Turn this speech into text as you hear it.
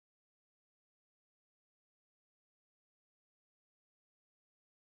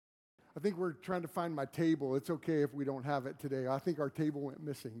I think we're trying to find my table. It's okay if we don't have it today. I think our table went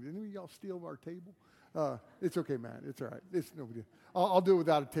missing. Didn't any of y'all steal our table? It's okay, man. It's all right. It's no big deal. I'll do it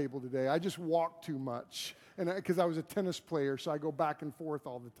without a table today. I just walk too much, and because I was a tennis player, so I go back and forth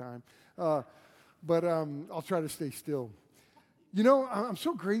all the time. But I'll try to stay still. You know, I'm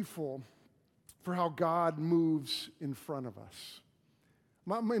so grateful for how God moves in front of us.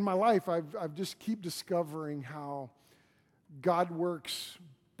 In my life, I've just keep discovering how God works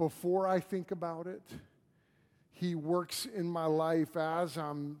before I think about it. He works in my life as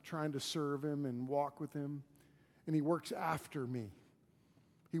I'm trying to serve Him and walk with Him. And He works after me.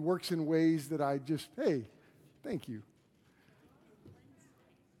 He works in ways that I just, hey, thank you.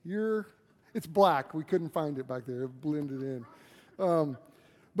 It's black. We couldn't find it back there. It blended in.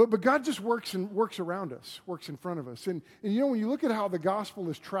 But God just works around us, works in front of us. And you know, when you look at how the gospel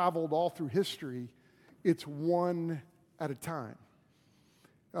has traveled all through history, it's one at a time.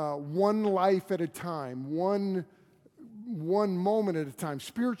 One life at a time, one moment at a time.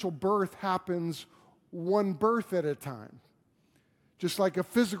 Spiritual birth happens one birth at a time. Just like a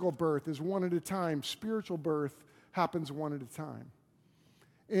physical birth is one at a time, spiritual birth happens one at a time.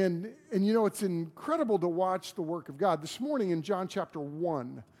 And you know, it's incredible to watch the work of God. This morning in John chapter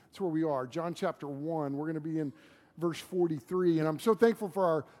 1, that's where we are. John chapter 1, we're going to be in verse 43. And I'm so thankful for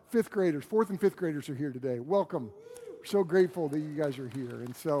our fifth graders. Fourth and fifth graders are here today. Welcome. We're so grateful that you guys are here.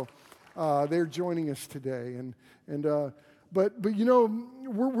 And so they're joining us today. But you know,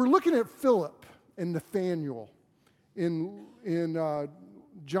 we're looking at Philip and Nathanael in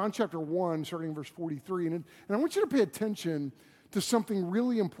John chapter 1, starting in verse 43. And I want you to pay attention to something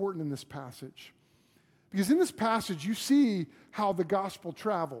really important in this passage. Because in this passage, you see how the gospel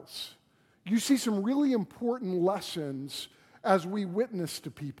travels. You see some really important lessons as we witness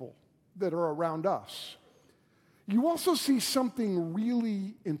to people that are around us. You also see something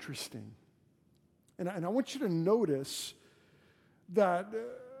really interesting. And I want you to notice that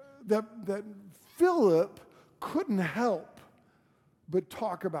Philip couldn't help but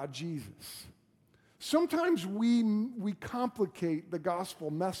talk about Jesus. Sometimes we complicate the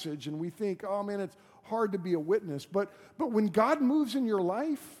gospel message and we think, oh man, it's hard to be a witness. But when God moves in your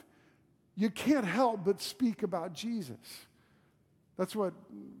life, you can't help but speak about Jesus. That's what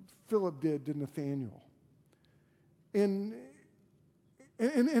Philip did to Nathanael. And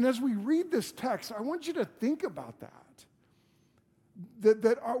as we read this text, I want you to think about that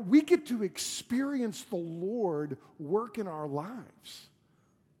we get to experience the Lord work in our lives.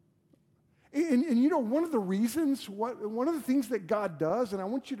 And you know, one of the things that God does, and I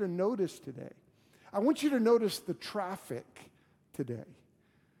want you to notice today, I want you to notice the traffic today.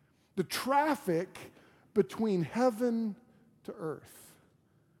 The traffic between heaven to earth.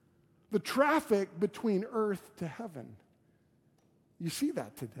 The traffic between earth to heaven. You see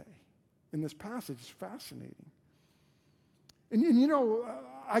that today in this passage. It's fascinating. And you know,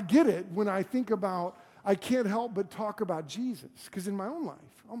 I get it when I think about, I can't help but talk about Jesus. Because in my own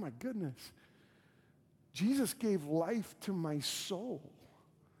life, oh my goodness, Jesus gave life to my soul.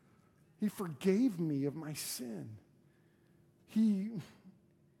 He forgave me of my sin. He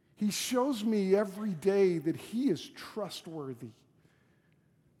shows me every day that He is trustworthy.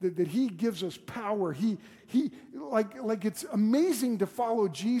 That He gives us power. He like it's amazing to follow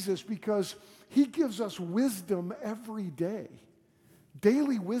Jesus because He gives us wisdom every day.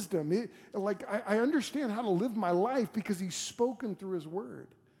 Daily wisdom. I understand how to live my life because He's spoken through His word.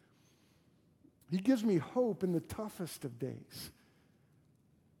 He gives me hope in the toughest of days.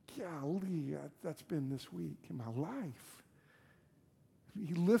 Golly, that's been this week in my life.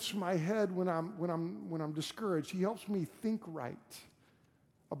 He lifts my head when I'm discouraged. He helps me think right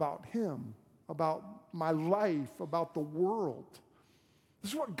about Him, about my life, about the world.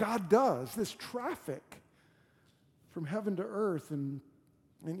 This is what God does, this traffic from heaven to earth. And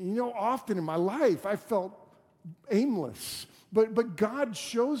you know, often in my life, I felt aimless. But God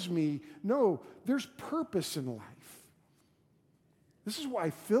shows me, no, there's purpose in life. This is why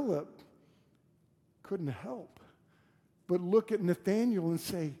Philip couldn't help but look at Nathanael and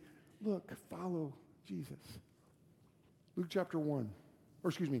say, look, follow Jesus.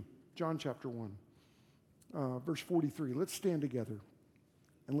 John chapter 1, verse 43. Let's stand together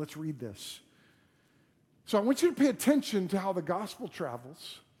and let's read this. So I want you to pay attention to how the gospel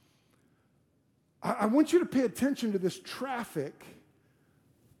travels. I want you to pay attention to this traffic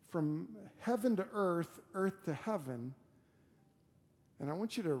from heaven to earth, earth to heaven. And I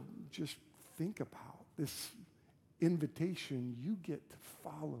want you to just think about this invitation. You get to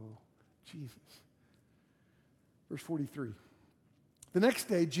follow Jesus. Verse 43. The next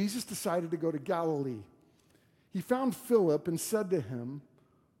day, Jesus decided to go to Galilee. He found Philip and said to him,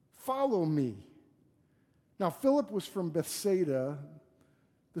 follow me. Now, Philip was from Bethsaida,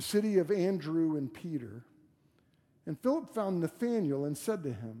 the city of Andrew and Peter. And Philip found Nathanael and said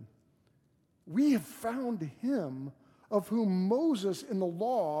to him, we have found him of whom Moses in the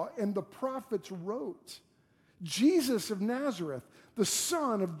law and the prophets wrote, Jesus of Nazareth, the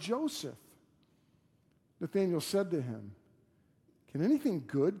son of Joseph. Nathanael said to him, can anything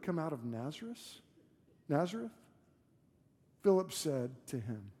good come out of Nazareth? Philip said to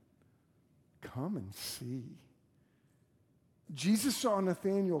him, come and see. Jesus saw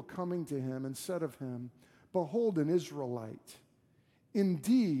Nathanael coming to him and said of him, behold, an Israelite,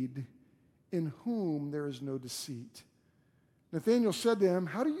 indeed, in whom there is no deceit. Nathanael said to him,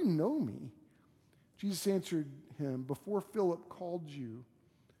 how do you know me? Jesus answered him, before Philip called you,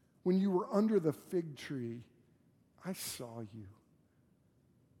 when you were under the fig tree, I saw you.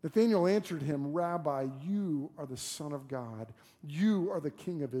 Nathanael answered him, Rabbi, you are the Son of God. You are the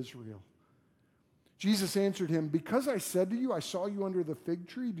King of Israel. Jesus answered him, because I said to you, I saw you under the fig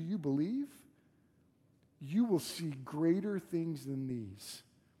tree, do you believe? You will see greater things than these.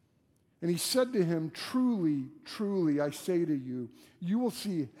 And he said to him, truly, truly, I say to you, you will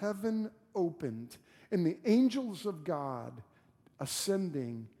see heaven opened and the angels of God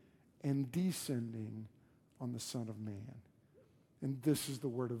ascending and descending on the Son of Man. And this is the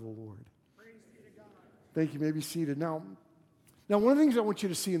word of the Lord. Praise be to God. Thank you. You may be seated. Now, one of the things I want you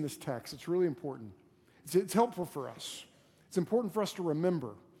to see in this text, it's really important. It's helpful for us. It's important for us to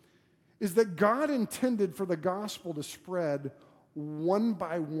remember, is that God intended for the gospel to spread one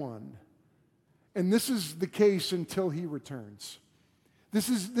by one. And this is the case until he returns. This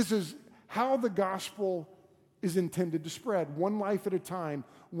is how the gospel is intended to spread, one life at a time,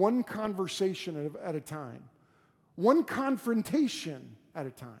 one conversation at a time, one confrontation at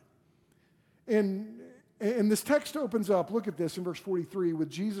a time. And this text opens up, look at this in verse 43, with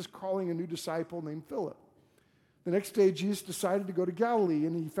Jesus calling a new disciple named Philip. The next day, Jesus decided to go to Galilee,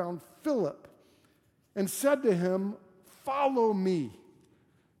 and he found Philip and said to him, follow me.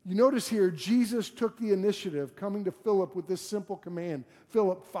 You notice here, Jesus took the initiative, coming to Philip with this simple command,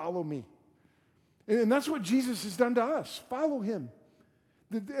 Philip, follow me. And that's what Jesus has done to us. Follow him.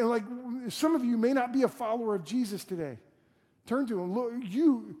 Like, some of you may not be a follower of Jesus today. Turn to him. Look,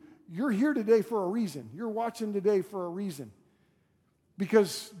 you're here today for a reason. You're watching today for a reason.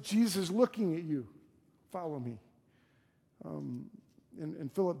 Because Jesus is looking at you. Follow me.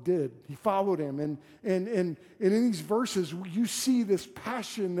 And Philip did. He followed him. And in these verses, you see this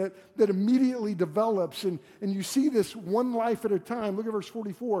passion that immediately develops. And you see this one life at a time. Look at verse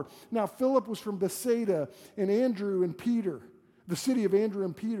 44. Now, Philip was from Bethsaida and Andrew and Peter, the city of Andrew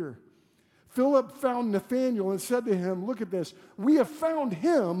and Peter. Philip found Nathanael and said to him, look at this, we have found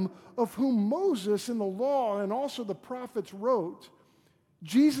him of whom Moses in the law and also the prophets wrote,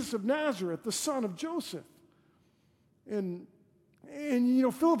 Jesus of Nazareth, the son of Joseph. And you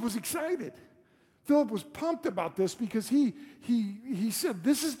know, Philip was excited. Philip was pumped about this because he said,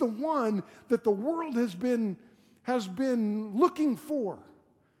 this is the one that the world has been looking for.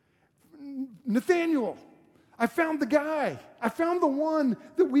 Nathanael, I found the guy. I found the one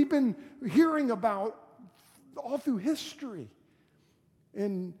that we've been hearing about all through history.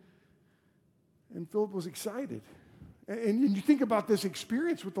 And Philip was excited. And you think about this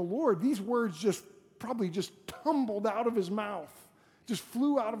experience with the Lord, these words probably just tumbled out of his mouth, just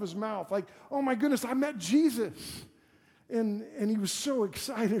flew out of his mouth. Like, oh my goodness, I met Jesus. And he was so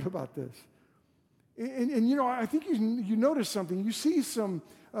excited about this. And you know, I think you notice something. You see some,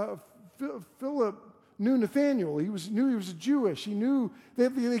 Philip knew Nathanael. Knew he was Jewish. He knew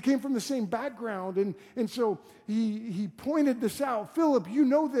they came from the same background. And so he pointed this out. Philip, you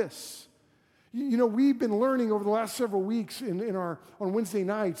know this. You know, we've been learning over the last several weeks on Wednesday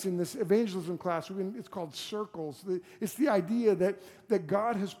nights in this evangelism class. It's called circles. It's the idea that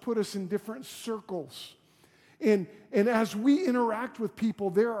God has put us in different circles. And as we interact with people,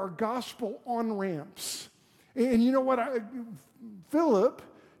 there are gospel on-ramps. And you know what? Philip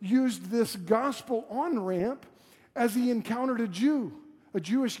used this gospel on-ramp as he encountered a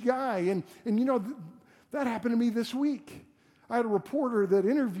Jewish guy. And you know, that happened to me this week. I had a reporter that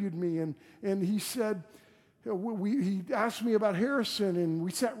interviewed me, and he said, he asked me about Harrison, and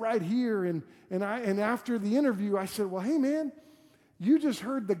we sat right here, and after the interview, I said, well, hey, man, you just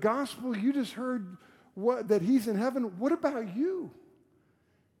heard the gospel. You just heard that he's in heaven. What about you?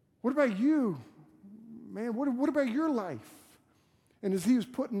 What about you? Man, what about your life? And as he was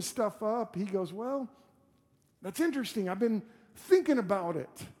putting stuff up, he goes, well, that's interesting. I've been thinking about it.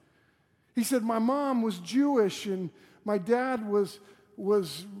 He said, my mom was Jewish, and my dad was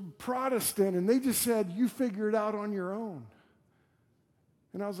Protestant, and they just said, you figure it out on your own.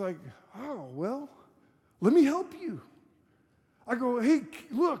 And I was like, oh, well, let me help you. I go, hey,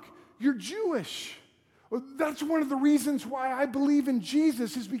 look, you're Jewish. Well, that's one of the reasons why I believe in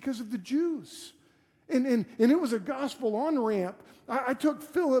Jesus is because of the Jews. And it was a gospel on-ramp. I took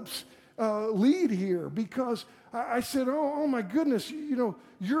Philip's lead here because I said, oh my goodness,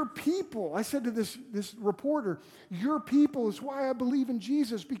 your people. I said to this reporter, your people is why I believe in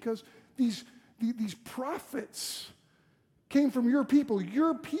Jesus, because these prophets came from your people.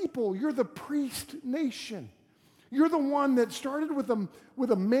 Your people, you're the priest nation. You're the one that started with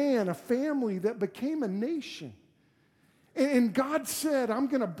a man, a family that became a nation. And God said, I'm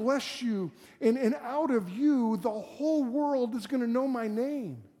going to bless you, and out of you, the whole world is going to know my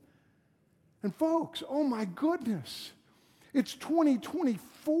name. And folks, oh my goodness, it's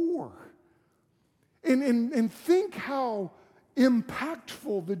 2024. And think how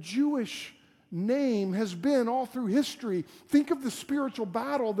impactful the Jewish name has been all through history. Think of the spiritual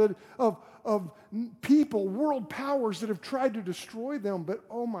battle of people, world powers that have tried to destroy them, but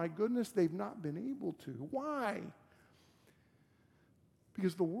oh my goodness, they've not been able to. Why?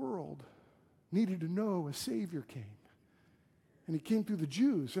 Because the world needed to know a Savior came. And he came through the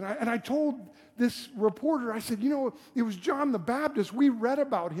Jews. And I told this reporter, I said, it was John the Baptist. We read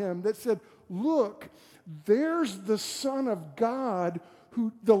about him that said, look, there's the Son of God,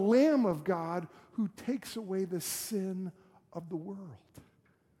 the Lamb of God, who takes away the sin of the world.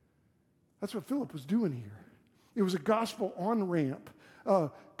 That's what Philip was doing here. It was a gospel on-ramp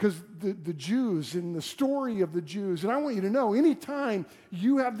because the Jews and the story of the Jews, and I want you to know, anytime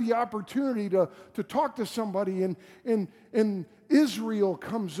you have the opportunity to talk to somebody and Israel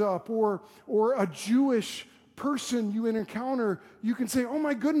comes up or a Jewish person you encounter, you can say, oh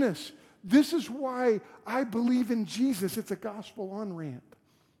my goodness, this is why I believe in Jesus. It's a gospel on-ramp.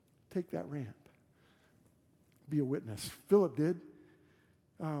 Take that ramp. Be a witness. Philip did.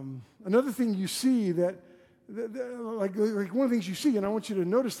 Another thing you see like one of the things you see, and I want you to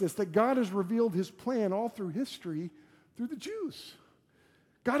notice this, that God has revealed his plan all through history through the Jews.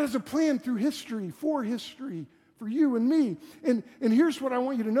 God has a plan through history, for you and me. And here's what I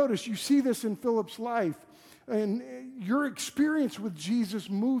want you to notice. You see this in Philip's life, and your experience with Jesus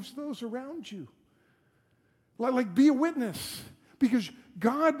moves those around you. Like be a witness, because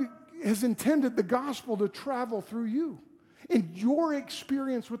God has intended the gospel to travel through you. And your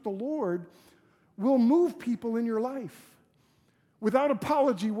experience with the Lord will move people in your life. Without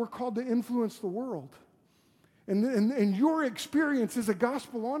apology, we're called to influence the world. And your experience is a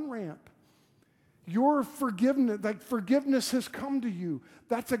gospel on-ramp. Your forgiveness has come to you.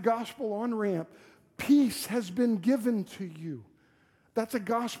 That's a gospel on-ramp. Peace has been given to you. That's a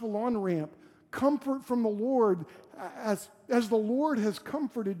gospel on-ramp. Comfort from the Lord as the Lord has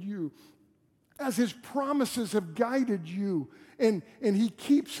comforted you, as his promises have guided you, and he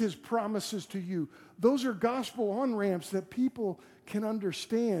keeps his promises to you. Those are gospel on-ramps that people can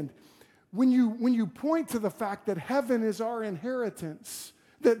understand. When you point to the fact that heaven is our inheritance,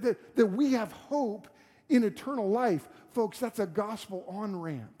 that we have hope in eternal life, folks, that's a gospel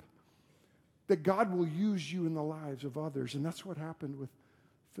on-ramp. That God will use you in the lives of others. And that's what happened with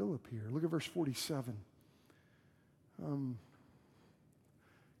Philip here. Look at verse 47.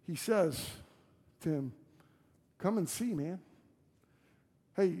 He says to him, come and see, man.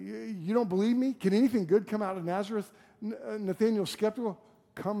 Hey, you don't believe me? Can anything good come out of Nazareth? Nathanael's skeptical.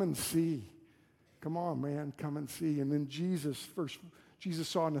 Come and see. Come on, man, come and see. And then Jesus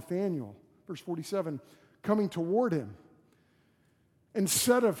saw Nathanael, verse 47, coming toward him, and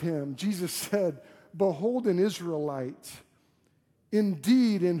said of him, Jesus said, behold an Israelite,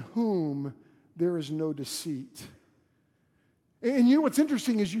 indeed in whom there is no deceit. And you know what's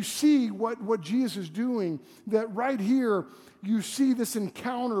interesting is you see what Jesus is doing, that right here you see this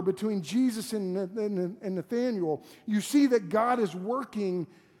encounter between Jesus and Nathanael. You see that God is working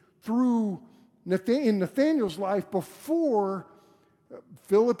through in Nathanael's life before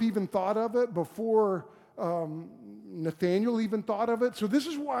Philip even thought of it, before Nathanael even thought of it. So this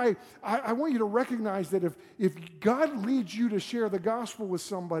is why I want you to recognize that if God leads you to share the gospel with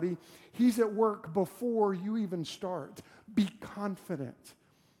somebody, he's at work before you even start. Be confident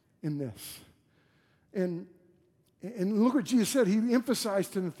in this. And look what Jesus said. He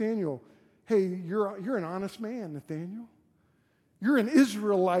emphasized to Nathanael, hey, you're an honest man, Nathanael. You're an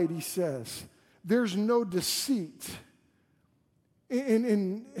Israelite, he says. There's no deceit.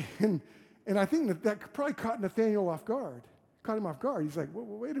 And I think that probably caught Nathanael off guard. Caught him off guard. He's like, well,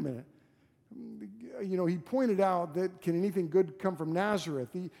 wait a minute. He pointed out that can anything good come from Nazareth?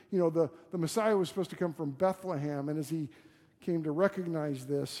 The Messiah was supposed to come from Bethlehem, and as he came to recognize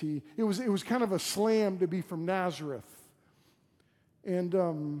this, it was kind of a slam to be from Nazareth.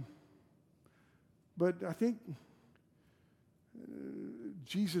 And, but I think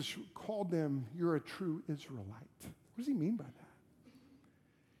Jesus called them, you're a true Israelite. What does he mean by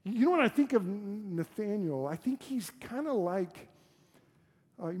that? You know, when I think of Nathanael, I think he's kind of like,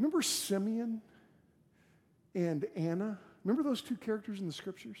 you remember Simeon and Anna? Remember those two characters in the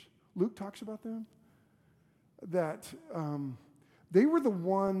scriptures? Luke talks about them. That they were the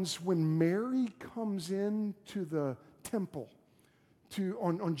ones when Mary comes into the temple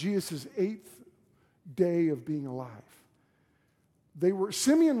on Jesus' 8th day of being alive.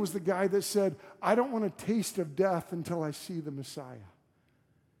 Simeon was the guy that said, I don't want a taste of death until I see the Messiah.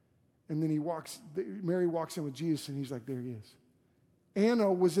 And then Mary walks in with Jesus, and he's like, there he is.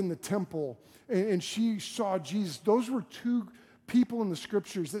 Anna was in the temple, and she saw Jesus. Those were two people in the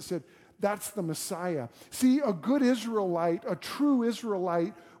scriptures that said, that's the Messiah. See, a good Israelite, a true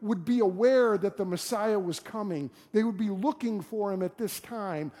Israelite, would be aware that the Messiah was coming. They would be looking for him at this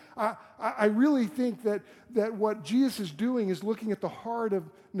time. I really think that what Jesus is doing is looking at the heart of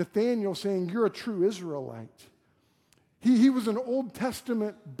Nathanael, saying, you're a true Israelite. He was an Old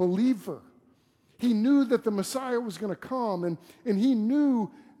Testament believer. He knew that the Messiah was going to come, and he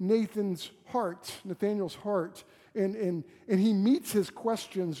knew Nathanael's heart. And he meets his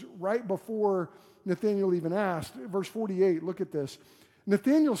questions right before Nathanael even asked. Verse 48, look at this.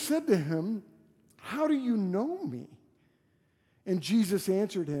 Nathanael said to him, how do you know me? And Jesus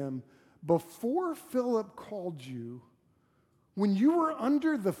answered him, before Philip called you, when you were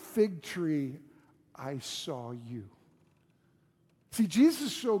under the fig tree, I saw you. See,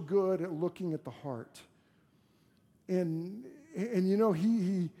 Jesus is so good at looking at the heart. And you know,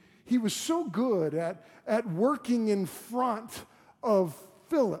 he was so good at working in front of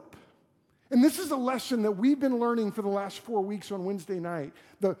Philip. And this is a lesson that we've been learning for the last 4 weeks on Wednesday night.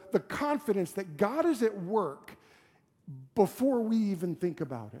 The confidence that God is at work before we even think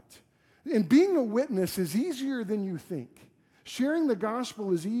about it. And being a witness is easier than you think. Sharing the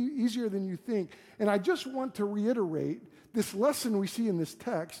gospel is easier than you think. And I just want to reiterate this lesson we see in this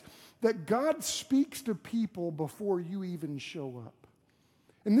text, that God speaks to people before you even show up.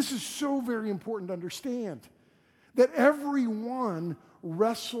 And this is so very important to understand, that everyone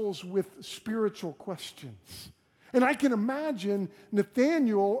wrestles with spiritual questions. And I can imagine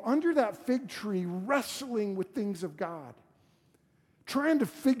Nathanael under that fig tree wrestling with things of God, trying to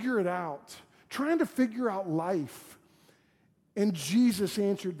figure it out, trying to figure out life. And Jesus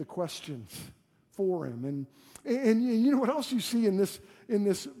answered the questions for him. And you know what else you see in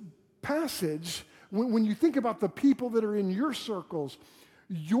this passage? When you think about the people that are in your circles,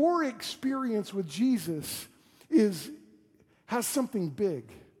 your experience with Jesus has something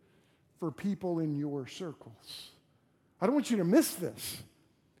big for people in your circles. I don't want you to miss this.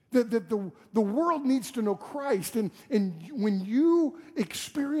 That the world needs to know Christ. And when you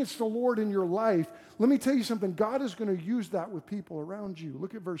experience the Lord in your life, let me tell you something. God is going to use that with people around you.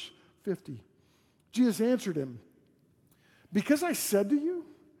 Look at verse 50. Jesus answered him, because I said to you,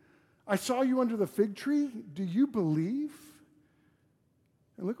 I saw you under the fig tree, do you believe?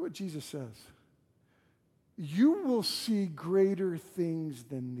 And look what Jesus says. You will see greater things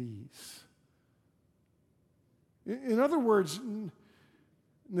than these. In other words,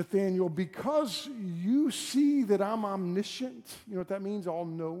 Nathanael, because you see that I'm omniscient, you know what that means,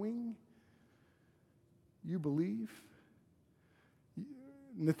 all-knowing, you believe.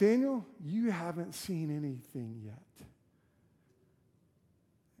 Nathanael, you haven't seen anything yet.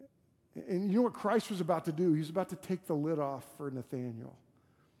 And you know what Christ was about to do? He was about to take the lid off for Nathanael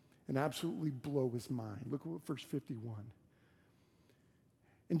and absolutely blow his mind. Look at verse 51.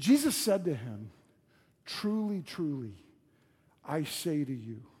 And Jesus said to him, truly, truly, I say to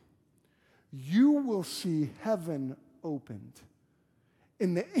you, you will see heaven opened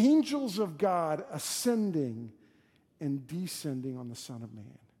and the angels of God ascending and descending on the Son of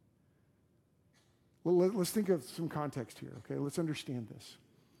Man. Well, let's think of some context here, okay? Let's understand this.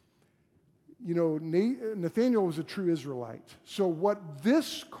 You know, Nathanael was a true Israelite. So what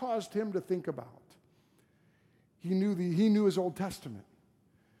this caused him to think about, he knew his Old Testament.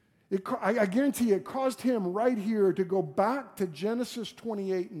 I guarantee you, it caused him right here to go back to Genesis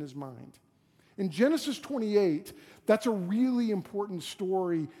 28 in his mind. In Genesis 28, that's a really important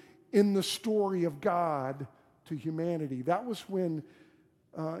story in the story of God to humanity. That was when,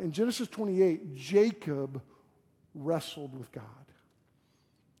 in Genesis 28, Jacob wrestled with God.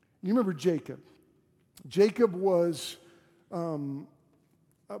 You remember Jacob. Jacob was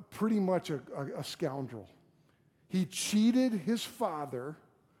pretty much a scoundrel. He cheated his father.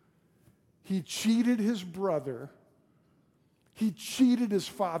 He cheated his brother. He cheated his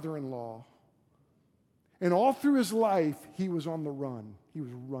father-in-law. And all through his life, he was on the run. He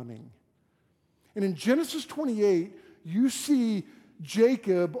was running. And in Genesis 28, you see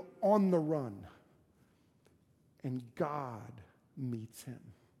Jacob on the run. And God meets him.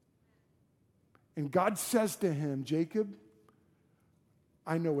 And God says to him, Jacob,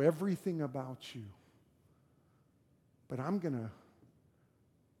 I know everything about you, but I'm gonna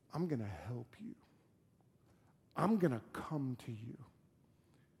help you. I'm gonna come to you.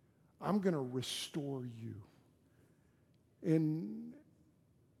 I'm gonna restore you. And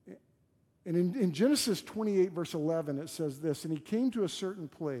in Genesis 28, verse 11, it says this, and he came to a certain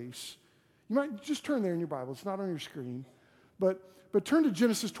place. You might just turn there in your Bible. It's not on your screen. But turn to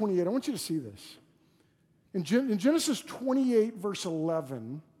Genesis 28. I want you to see this. In Genesis 28, verse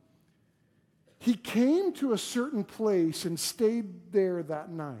 11, he came to a certain place and stayed there that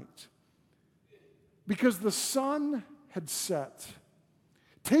night because the sun had set.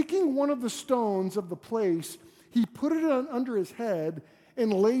 Taking one of the stones of the place, he put it under his head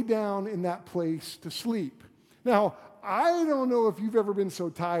and lay down in that place to sleep. Now, I don't know if you've ever been so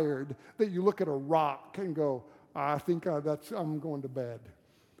tired that you look at a rock and go, I think I'm going to bed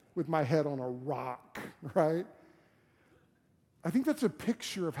with my head on a rock, right? I think that's a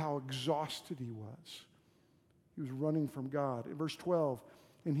picture of how exhausted he was. He was running from God. In verse 12,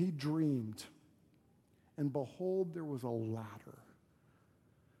 and he dreamed, and behold, there was a ladder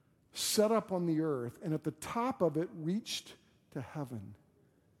set up on the earth, and at the top of it reached to heaven.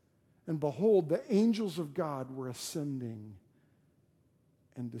 And behold, the angels of God were ascending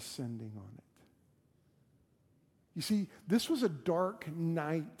and descending on it. You see, this was a dark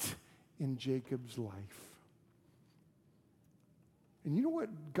night in Jacob's life. And you know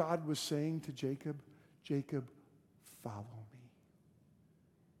what God was saying to Jacob? Jacob, follow me.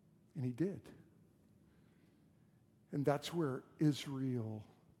 And he did. And that's where Israel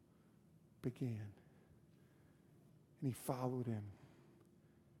began. And he followed him.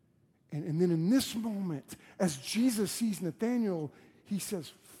 And then in this moment, as Jesus sees Nathanael, he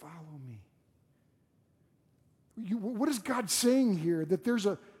says, follow me. What is God saying here?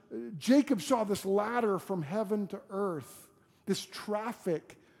 That Jacob saw this ladder from heaven to earth. This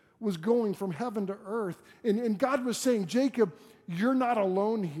traffic was going from heaven to earth. And God was saying, Jacob, you're not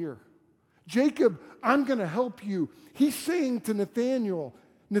alone here. Jacob, I'm going to help you. He's saying to Nathanael,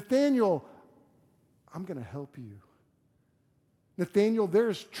 I'm going to help you. Nathanael,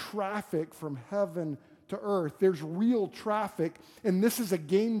 there's traffic from heaven to earth. There's real traffic, and this is a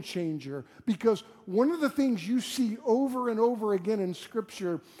game changer because one of the things you see over and over again in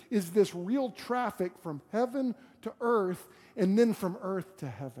Scripture is this real traffic from heaven to earth and then from earth to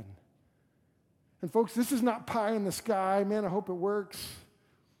heaven. And folks, this is not pie in the sky. Man, I hope it works.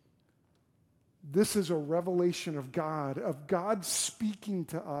 This is a revelation of God speaking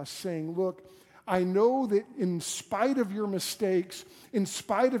to us, saying, look, I know that in spite of your mistakes, in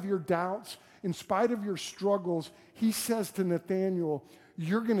spite of your doubts, in spite of your struggles, he says to Nathanael,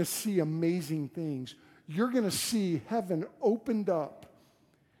 you're going to see amazing things. You're going to see heaven opened up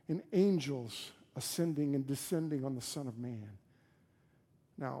and angels ascending and descending on the Son of Man.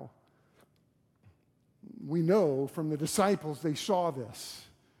 Now, we know from the disciples, they saw this.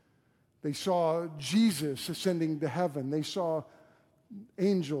 They saw Jesus ascending to heaven. They saw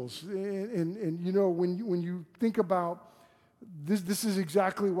angels. And you know, when you think about this is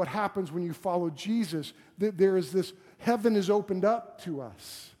exactly what happens when you follow Jesus. There is this, heaven is opened up to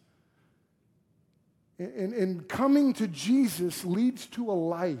us. And coming to Jesus leads to a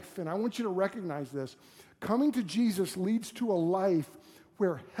life. And I want you to recognize this. Coming to Jesus leads to a life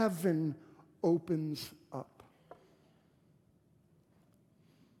where heaven opens up.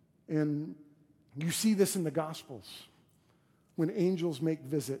 And you see this in the Gospels when angels make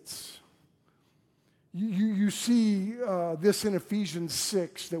visits. You see this in Ephesians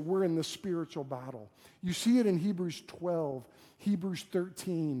 6, that we're in the spiritual battle. You see it in Hebrews 12, Hebrews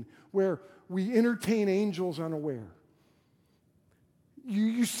 13, where we entertain angels unaware.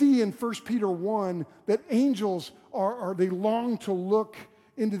 You see in 1 Peter 1 that angels they long to look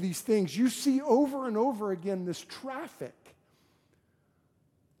into these things. You see over and over again this traffic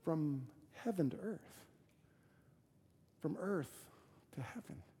from heaven to earth, from earth to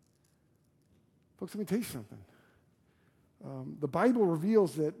heaven. Folks, let me tell you something. The Bible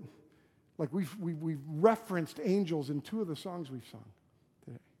reveals that, like we've referenced angels in two of the songs we've sung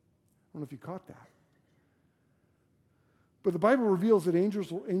today. I don't know if you caught that. But the Bible reveals that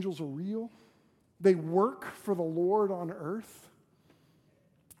angels are real. They work for the Lord on earth.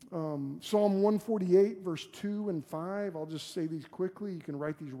 Psalm 148, verse 2 and 5. I'll just say these quickly. You can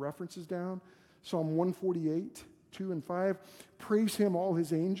write these references down. Psalm 148, 2 and 5. Praise him, all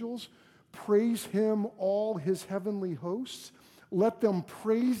his angels. Praise him, all his heavenly hosts. Let them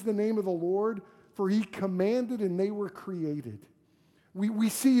praise the name of the Lord, for he commanded and they were created. We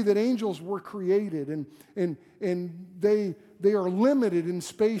see that angels were created and they are limited in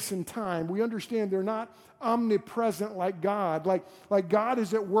space and time. We understand they're not omnipresent like God. Like God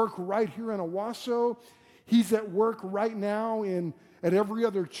is at work right here in Owasso. He's at work right now at every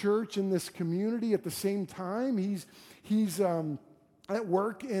other church in this community at the same time. He's at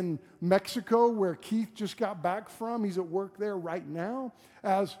work in Mexico, where Keith just got back from. He's at work there right now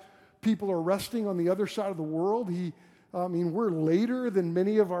as people are resting on the other side of the world. We're later than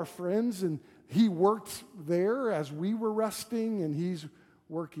many of our friends, and he worked there as we were resting, and he's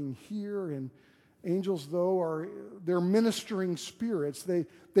working here. And angels, though, they're ministering spirits.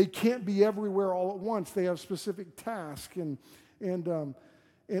 They can't be everywhere all at once. They have specific tasks, and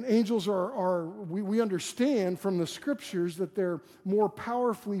angels we understand from the scriptures that they're more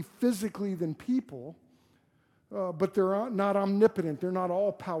powerfully physically than people, but they're not omnipotent. They're not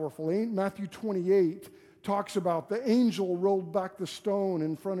all powerful. Matthew 28 talks about the angel rolled back the stone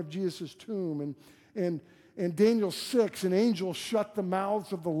in front of Jesus' tomb. And Daniel 6, an angel shut the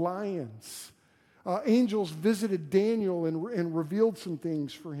mouths of the lions. Angels visited Daniel and revealed some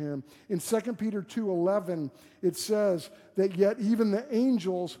things for him. In 2 Peter 2:11, it says that yet even the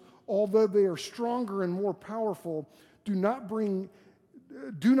angels, although they are stronger and more powerful, do not bring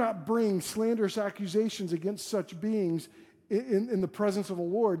slanderous accusations against such beings in the presence of the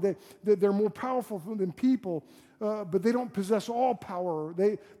Lord. They're more powerful than people, but they don't possess all power.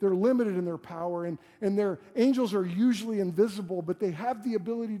 They're limited in their power, and their angels are usually invisible, but they have the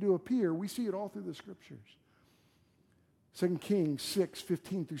ability to appear. We see it all through the scriptures. 2 Kings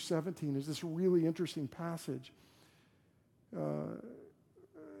 6:15 through 17 is this really interesting passage.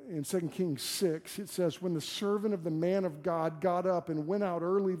 In 2 Kings 6, it says, when the servant of the man of God got up and went out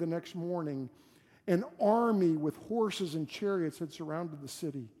early the next morning, an army with horses and chariots had surrounded the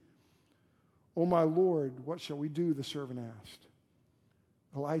city. "O my Lord, what shall we do?" the servant asked.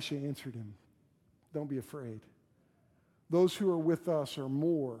 Elisha answered him, "Don't be afraid. Those who are with us are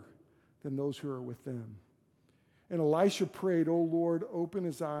more than those who are with them." And Elisha prayed, "O Lord, open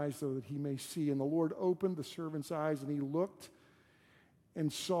his eyes so that he may see." And the Lord opened the servant's eyes, and he looked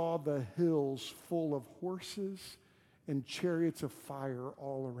and saw the hills full of horses and chariots of fire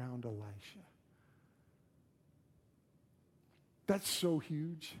all around Elisha. That's so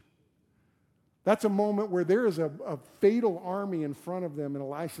huge. That's a moment where there is a fatal army in front of them, and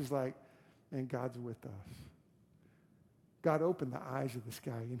Elisha's like, man, God's with us. God opened the eyes of this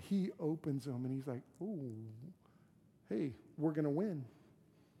guy, and he opens them, and he's like, ooh, hey, we're going to win.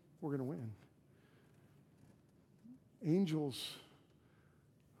 We're going to win. Angels,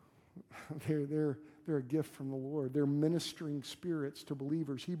 they're a gift from the Lord. They're ministering spirits to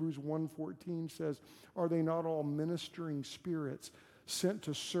believers. Hebrews 1:14 says, "Are they not all ministering spirits sent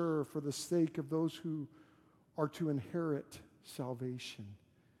to serve for the sake of those who are to inherit salvation?"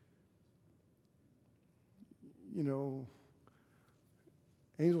 You know,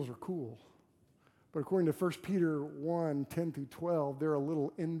 angels are cool. But according to 1 Peter 1:10 through 12, they're a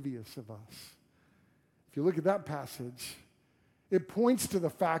little envious of us. If you look at that passage, it points to the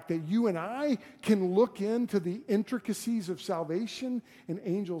fact that you and I can look into the intricacies of salvation, and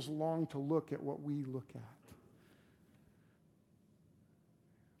angels long to look at what we look at.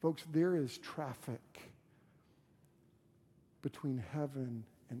 Folks, there is traffic between heaven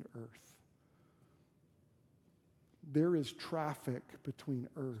and earth. There is traffic between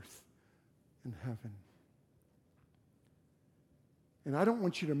earth and heaven. And I don't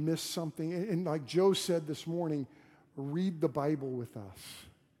want you to miss something. And like Joe said this morning, read the Bible with us.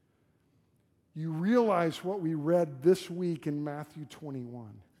 You realize what we read this week in Matthew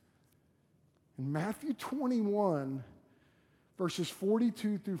 21. In Matthew 21, verses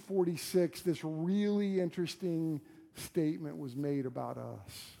 42 through 46, this really interesting statement was made about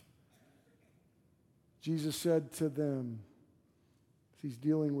us. Jesus said to them, as he's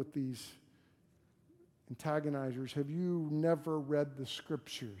dealing with these antagonizers, "Have you never read the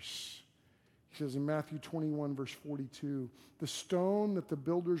scriptures?" He says in Matthew 21, verse 42, "The stone that the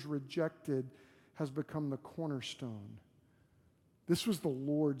builders rejected has become the cornerstone. This was the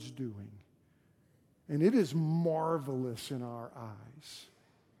Lord's doing, and it is marvelous in our eyes.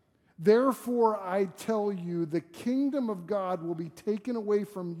 Therefore, I tell you, the kingdom of God will be taken away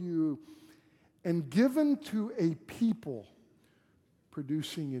from you and given to a people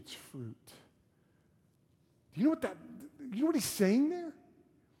producing its fruit." Do you know what he's saying there?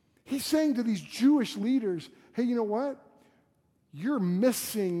 He's saying to these Jewish leaders, hey, you know what? you're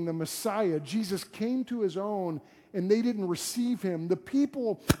missing the Messiah. Jesus came to his own, and they didn't receive him. The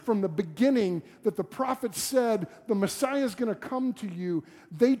people from the beginning that the prophet said, the Messiah is going to come to you,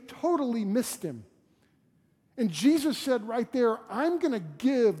 they totally missed him. And Jesus said right there, I'm going to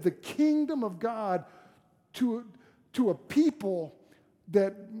give the kingdom of God to a people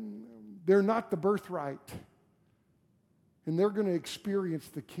that they're not the birthright. And they're going to experience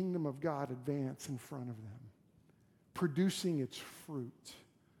the kingdom of God advance in front of them, producing its fruit.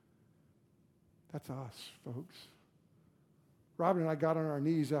 That's us, folks. Robin and I got on our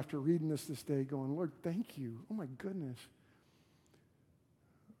knees after reading this day going, Lord, thank you. Oh my goodness.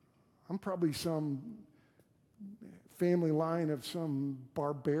 I'm probably some family line of some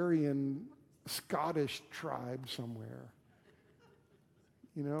barbarian Scottish tribe somewhere.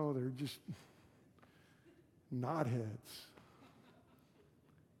 You know, they're just knotheads.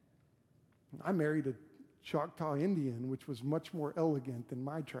 I married a Choctaw Indian, which was much more elegant than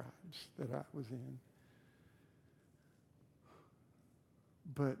my tribes that I was in.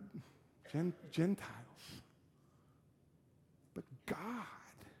 But Gentiles. But God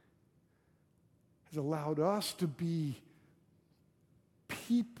has allowed us to be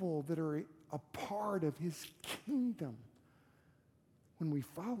people that are a part of his kingdom when we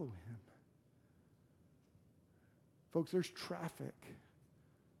follow him. Folks, there's traffic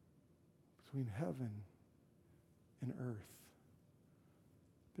between heaven and earth.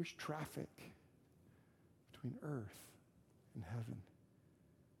 There's traffic between earth and heaven.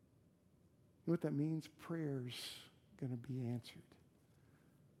 You know what that means? Prayer's going to be answered.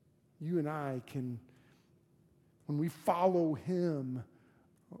 You and I can, when we follow him,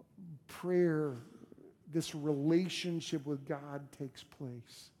 prayer, this relationship with God takes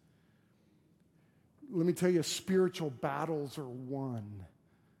place. Let me tell you, spiritual battles are won.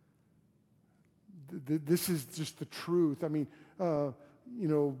 This is just the truth. I mean,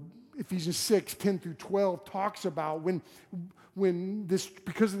 Ephesians 6, 10 through 12 talks about when this,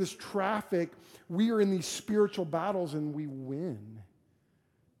 because of this traffic, we are in these spiritual battles and we win.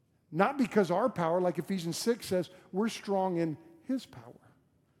 Not because our power, like Ephesians 6 says, we're strong in his power.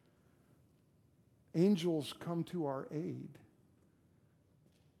 Angels come to our aid.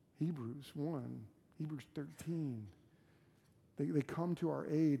 Hebrews 1, Hebrews 13. They come to our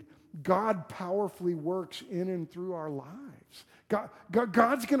aid. God powerfully works in and through our lives.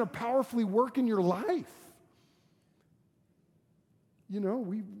 God's going to powerfully work in your life. You know,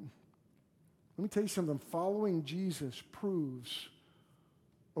 let me tell you something. Following Jesus proves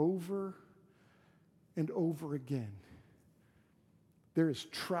over and over again there is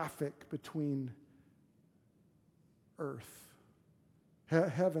traffic between earth,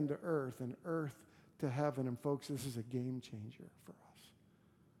 heaven to earth, and earth to heaven. And folks, this is a game changer for us.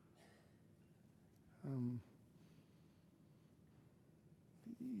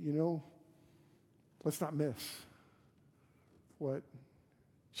 Let's not miss what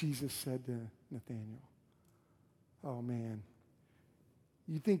Jesus said to Nathanael. Oh man,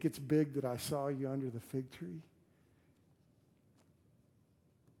 you think it's big that I saw you under the fig tree?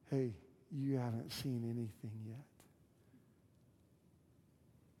 Hey, you haven't seen anything yet.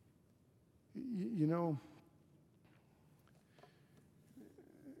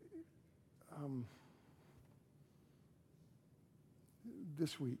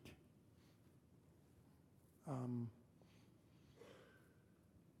 This week,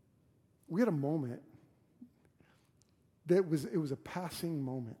 we had a moment it was a passing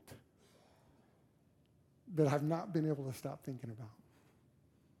moment that I've not been able to stop thinking about.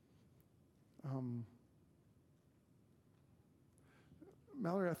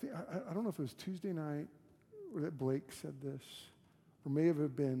 Mallory, I don't know if it was Tuesday night or that Blake said this, or may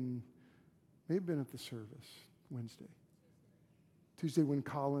have been at the service Wednesday. Tuesday when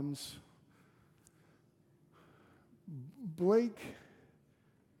Collins, Blake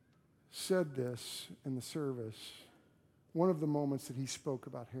said this in the service, one of the moments that he spoke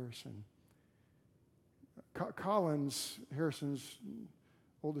about Harrison. Collins, Harrison's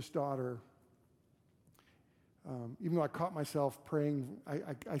oldest daughter, even though I caught myself praying,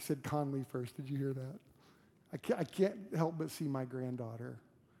 I said Conley first. Did you hear that? I can't help but see my granddaughter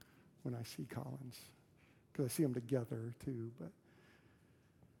when I see Collins, because I see them together too. But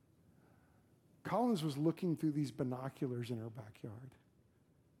Collins was looking through these binoculars in her backyard.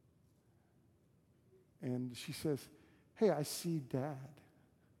 And she says, "Hey, I see Dad."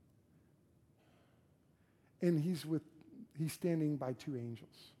 And he's standing by two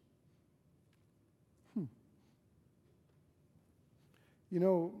angels.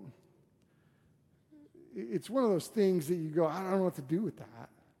 It's one of those things that you go, I don't know what to do with that.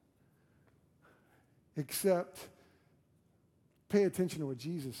 Except pay attention to what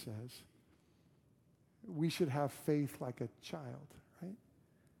Jesus says. We should have faith like a child, right?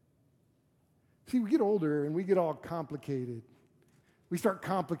 See, we get older and we get all complicated. We start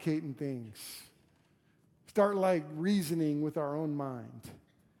complicating things. Start like reasoning with our own mind.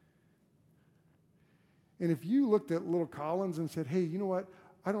 And if you looked at little Collins and said, hey, you know what?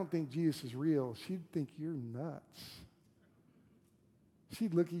 I don't think Jesus is real, she'd think you're nuts.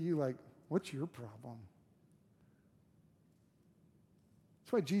 She'd look at you like, what's your problem?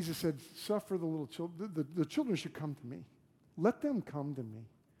 That's why Jesus said, suffer the little children. The children should come to me. Let them come to me.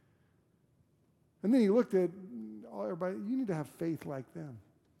 And then he looked at everybody, you need to have faith like them.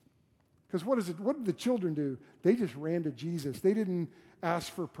 Because what did the children do? They just ran to Jesus. They didn't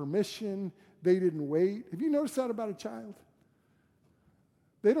ask for permission. They didn't wait. Have you noticed that about a child?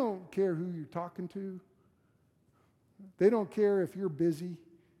 They don't care who you're talking to. They don't care if you're busy.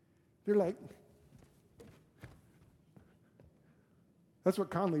 They're like, that's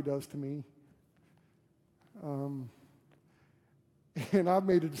what Conley does to me. And I've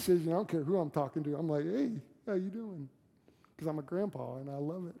made a decision. I don't care who I'm talking to. I'm like, hey, how you doing? Because I'm a grandpa and I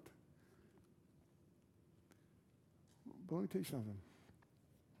love it. But let me tell you something.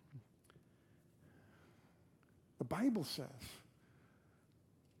 The Bible says,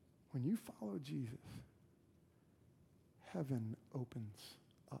 when you follow Jesus, heaven opens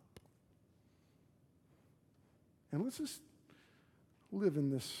up. And let's just live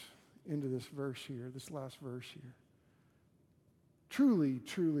into this verse here, this last verse here. Truly,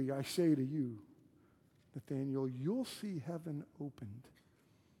 truly, I say to you, Nathanael, you'll see heaven opened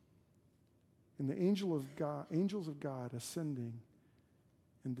and the angels of God ascending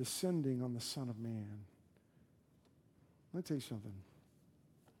and descending on the Son of Man. Let me tell you something.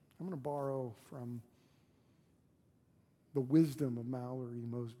 I'm going to borrow from the wisdom of Mallory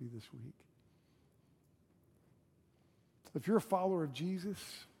Mosby this week. If you're a follower of Jesus,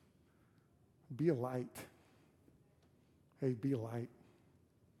 be a light. Hey, be a light.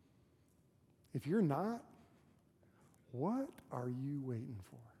 If you're not, what are you waiting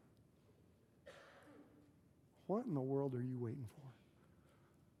for? What in the world are you waiting for?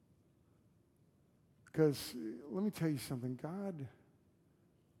 Because let me tell you something. God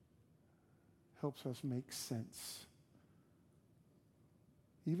helps us make sense.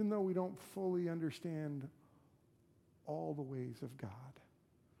 Even though we don't fully understand all the ways of God,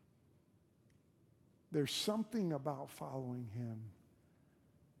 there's something about following him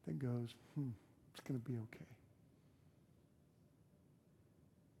that goes, it's going to be okay.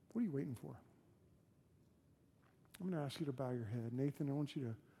 What are you waiting for? I'm going to ask you to bow your head. Nathan, I want you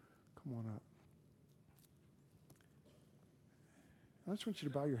to come on up. I just want you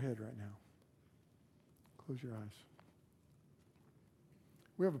to bow your head right now. Close your eyes.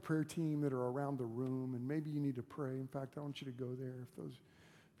 We have a prayer team that are around the room, and maybe you need to pray. In fact, I want you to go there.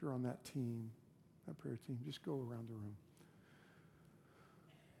 If you're on that team, that prayer team, just go around the room.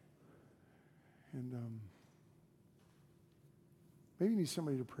 And maybe you need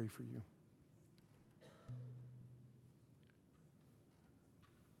somebody to pray for you.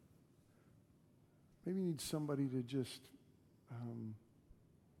 Maybe you need somebody to just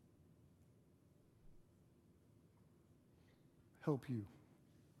help you.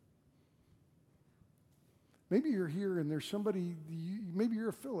 Maybe you're here and there's somebody, maybe you're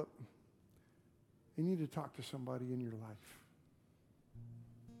a Phillip. You need to talk to somebody in your life.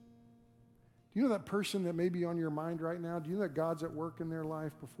 Do you know that person that may be on your mind right now? Do you know that God's at work in their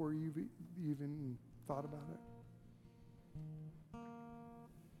life before you've even thought about it?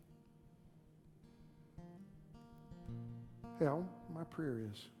 Hey, my prayer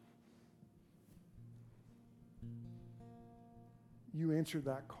is you answered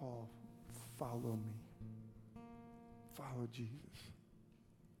that call. Follow me. Follow Jesus.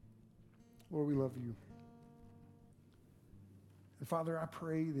 Lord, we love you. And Father, I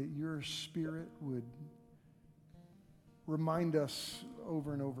pray that your Spirit would remind us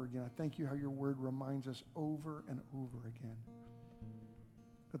over and over again. I thank you how your word reminds us over and over again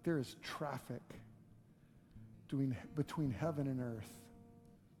that there is traffic between heaven and earth.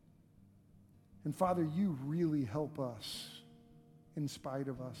 And Father, you really help us in spite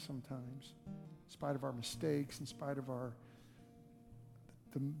of us sometimes, in spite of our mistakes, in spite of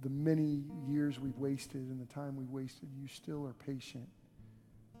the many years we've wasted and the time we've wasted. You still are patient,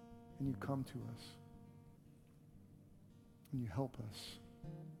 and you come to us, and you help us.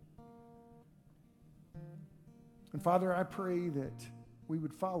 And Father, I pray that we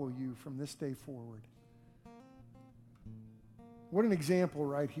would follow you from this day forward. What an example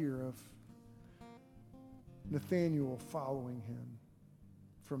right here of Nathanael following him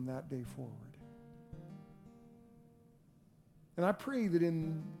from that day forward. And I pray that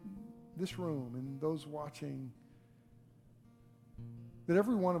in this room and those watching, that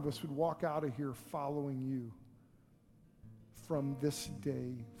every one of us would walk out of here following you from this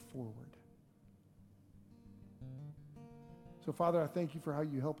day forward. So, Father, I thank you for how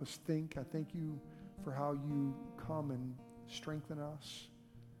you help us think. I thank you for how you come and strengthen us.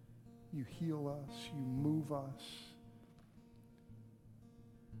 You heal us. You move us.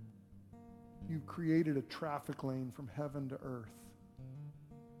 You created a traffic lane from heaven to earth.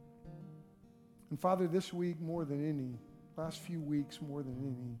 And Father, this week more than any, last few weeks more than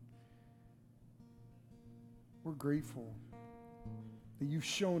any, we're grateful that you've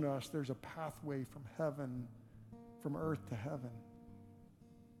shown us there's a pathway from heaven, from earth to heaven.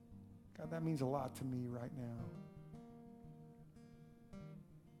 God, that means a lot to me right now.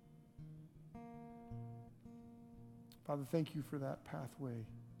 Father, thank you for that pathway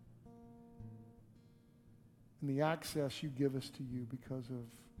and the access you give us to you because of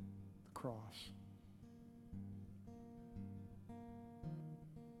the cross.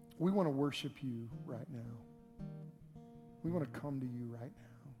 We want to worship you right now. We want to come to you right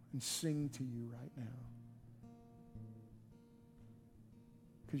now and sing to you right now.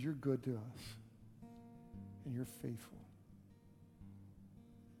 Because you're good to us and you're faithful.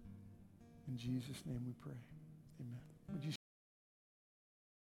 In Jesus' name we pray.